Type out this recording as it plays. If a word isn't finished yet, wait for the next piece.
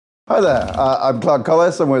Hi there, I'm Clark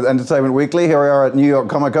Collis, I'm with Entertainment Weekly. Here we are at New York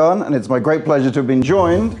Comic Con, and it's my great pleasure to have been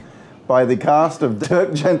joined by the cast of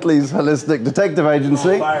Dirk Gently's Holistic Detective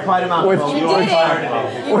Agency,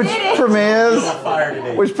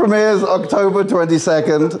 which premieres October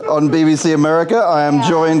 22nd on BBC America. I am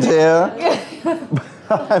joined here.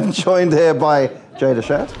 I'm joined here by Jade,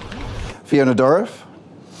 Eshete, Fiona Dourif,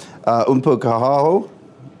 Mpho Koaho.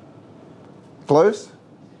 Close?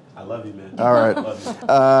 I love you, man. All right.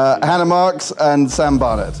 Hannah Marks and Sam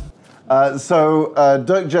Barnett.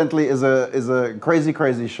 Dirk Gently is a crazy,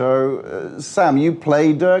 crazy show. Sam, you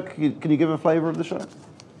play Dirk. Can you give a flavor of the show?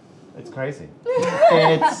 It's crazy.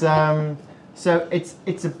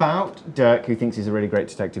 It's about Dirk, who thinks he's a really great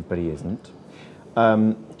detective, but he isn't.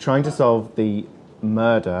 Trying to solve the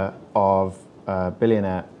murder of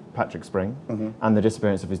billionaire Patrick Spring and the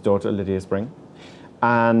disappearance of his daughter Lydia Spring,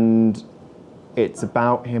 and it's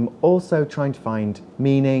about him also trying to find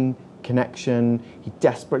meaning, connection. He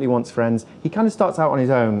desperately wants friends. He kind of starts out on his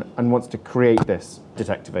own and wants to create this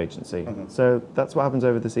detective agency. So that's what happens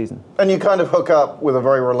over the season. And you kind of hook up with a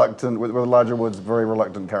very reluctant, with Elijah Wood's very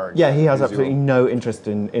reluctant character. Yeah, he has absolutely no interest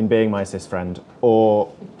in being my cis friend or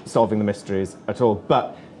solving the mysteries at all.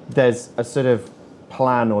 But there's a sort of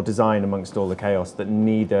plan or design amongst all the chaos that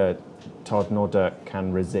neither Todd nor Dirk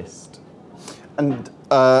can resist. And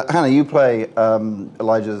Hannah, you play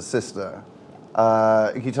Elijah's sister.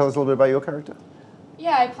 Can you tell us a little bit about your character?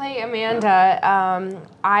 Yeah, I play Amanda.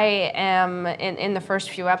 I am, in the first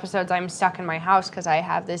few episodes, I'm stuck in my house because I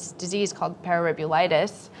have this disease called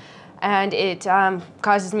pararibulitis. And it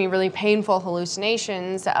causes me really painful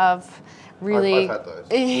hallucinations of really... I've had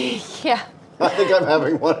those. Yeah. I think I'm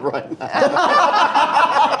having one right now.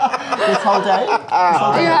 This whole day?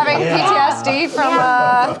 Are you having PTSD from...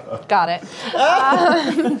 Got it.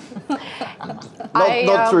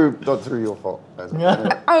 Not through your fault.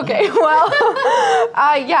 Okay, well,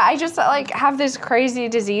 yeah, I just have this crazy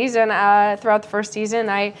disease, and throughout the first season,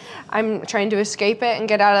 I'm trying to escape it and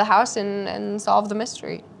get out of the house and solve the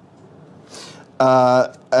mystery.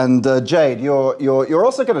 Jade, you're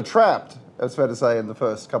also kind of trapped. It's fair to say in the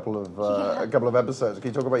first couple of episodes. Can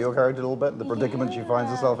you talk about your character a little bit, the predicament she finds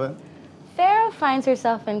herself in? Farrah finds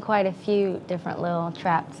herself in quite a few different little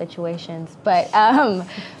trap situations, but I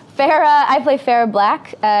play Farrah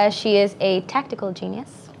Black. She is a tactical genius,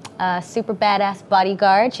 super badass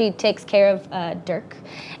bodyguard. She takes care of Dirk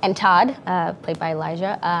and Todd, played by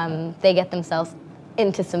Elijah. They get themselves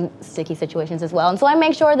into some sticky situations as well, and so I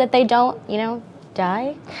make sure that they don't,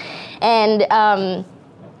 die. And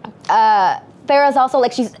Farrah's also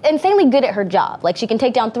she's insanely good at her job. She can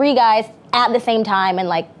take down 3 guys at the same time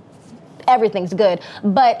and everything's good.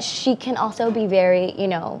 But she can also be very,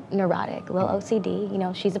 neurotic, a little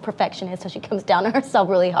OCD. She's a perfectionist, so she comes down on herself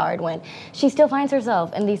really hard when she still finds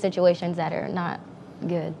herself in these situations that are not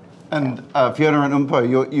good. And Fiona and Mpho,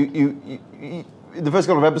 you in the first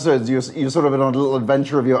couple of episodes, you're sort of on a little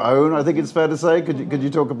adventure of your own, I think it's fair to say. Could you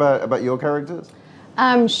talk about your characters?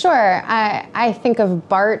 Sure. I think of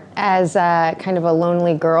Bart as kind of a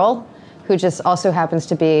lonely girl who just also happens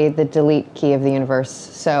to be the delete key of the universe.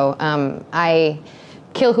 So I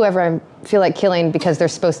kill whoever I feel like killing because they're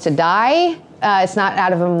supposed to die. It's not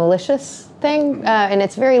out of a malicious thing, and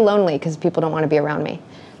it's very lonely because people don't want to be around me.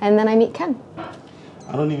 And then I meet Ken.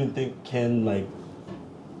 I don't even think Ken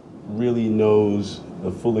really knows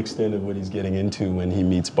the full extent of what he's getting into when he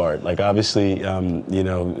meets Bart. Obviously,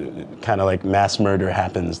 kind of mass murder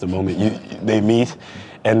happens the moment they meet,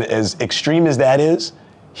 and as extreme as that is,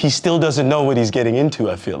 he still doesn't know what he's getting into,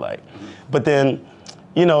 I feel like. But then,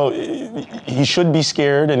 he should be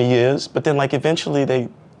scared, and he is, but then eventually they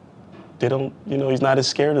don't, he's not as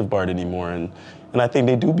scared of Bart anymore, and I think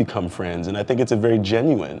they do become friends, and I think it's a very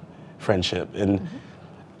genuine friendship. And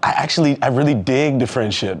I really dig the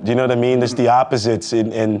friendship. Do you know what I mean? There's the opposites,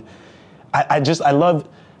 and I love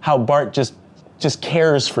how Bart just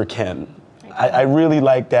cares for Ken. I really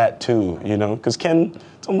like that too, because Ken,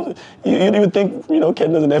 you would think,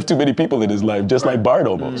 Ken doesn't have too many people in his life, just like Bart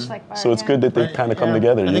almost. Like Bart, so it's good that they kind of come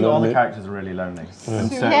together. I think all the characters are really lonely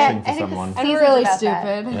and searching for someone. And he's really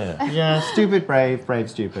stupid. Yeah, stupid, brave,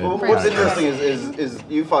 stupid. Well, what's interesting is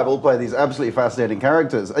you 5 all play these absolutely fascinating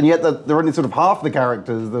characters, and yet they're only sort of half the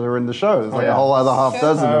characters that are in the show. There's a whole other half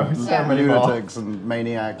dozen of lunatics and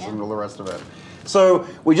maniacs and all the rest of it. So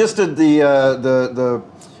we just did the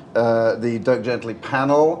Dirk Gently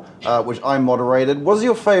panel, which I moderated. Was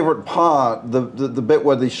your favorite part the bit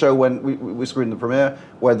where the show went? We screened the premiere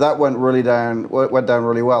where that went down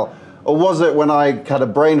really well. Or was it when I had a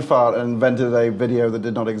brain fart and invented a video that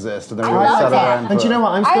did not exist, and then we all sat around? And do you know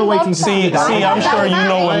what? I'm still waiting to see. I'm sure you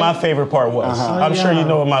know what my favorite part was. I'm sure you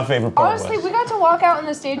know what my favorite part was. Honestly, we got to walk out on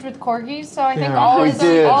the stage with corgis, so I think all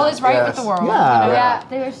is right with the world. Yeah.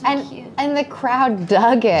 They were so cute. And the crowd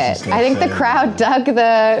dug it. I think the crowd dug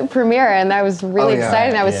the premiere, and that was really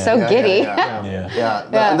exciting. I was so giddy.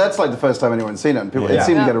 And that's like the first time anyone's seen it. And people, it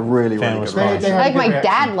seemed to get a really, really good response. Like my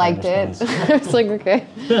dad liked it. I was like, okay.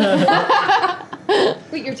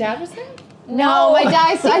 Wait, your dad was there? No, my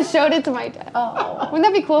dad. I showed it to my dad. Oh, wouldn't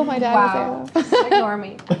that be cool if my dad was there? Ignore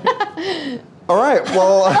me. All right,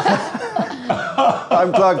 well,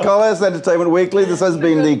 I'm Clark Collis, Entertainment Weekly. This has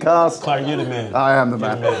been the cast. Clark, you're the man. I am the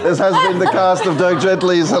man. This has been the cast of Dirk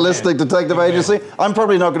Gently's Holistic Detective Agency. I'm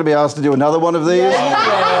probably not going to be asked to do another one of these. About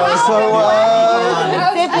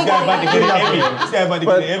to get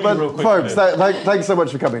an Emmy. Real quick. Folks, thanks so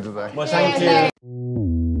much for coming today. Thank you.